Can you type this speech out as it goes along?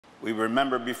We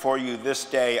remember before you this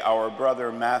day our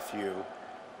brother Matthew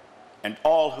and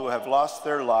all who have lost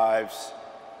their lives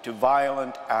to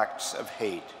violent acts of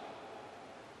hate.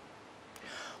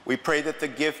 We pray that the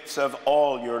gifts of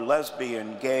all your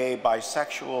lesbian, gay,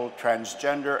 bisexual,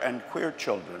 transgender, and queer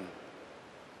children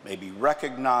may be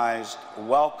recognized,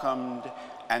 welcomed,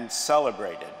 and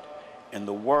celebrated in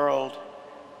the world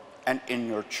and in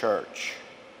your church.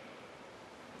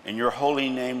 In your holy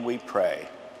name we pray.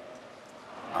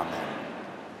 Amen.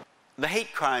 The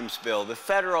hate crimes bill, the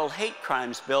federal hate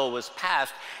crimes bill, was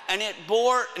passed, and it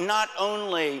bore not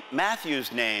only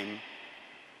Matthew's name,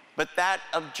 but that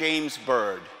of James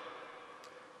Byrd,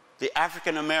 the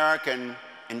African-American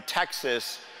in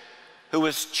Texas who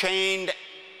was chained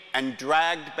and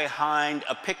dragged behind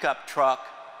a pickup truck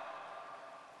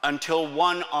until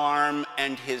one arm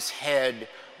and his head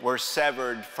were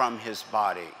severed from his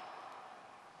body.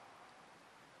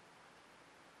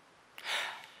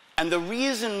 And the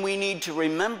reason we need to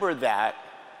remember that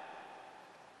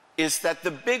is that the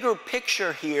bigger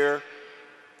picture here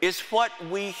is what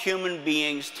we human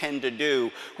beings tend to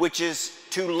do, which is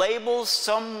to label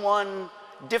someone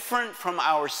different from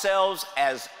ourselves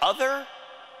as other,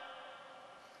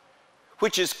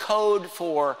 which is code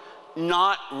for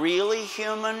not really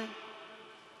human,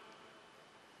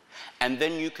 and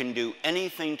then you can do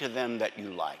anything to them that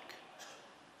you like.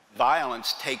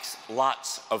 Violence takes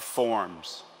lots of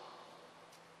forms.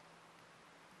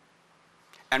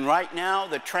 And right now,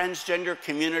 the transgender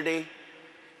community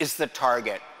is the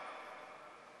target.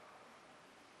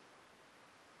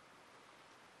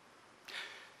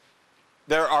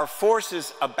 There are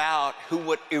forces about who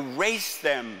would erase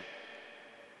them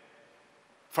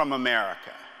from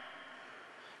America,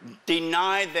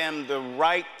 deny them the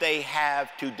right they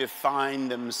have to define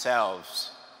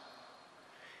themselves.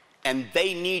 And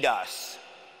they need us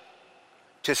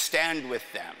to stand with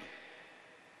them.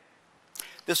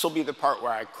 This will be the part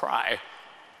where I cry.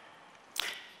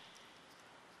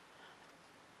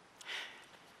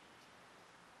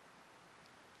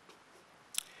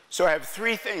 So I have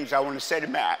three things I want to say to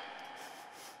Matt.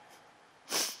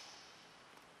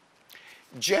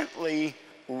 Gently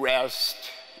rest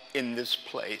in this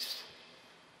place.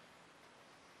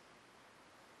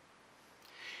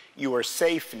 You are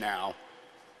safe now.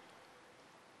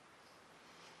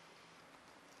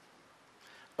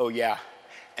 Oh yeah,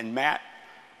 and Matt,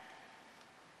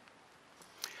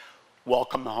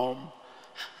 welcome home.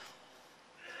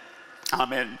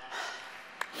 Amen.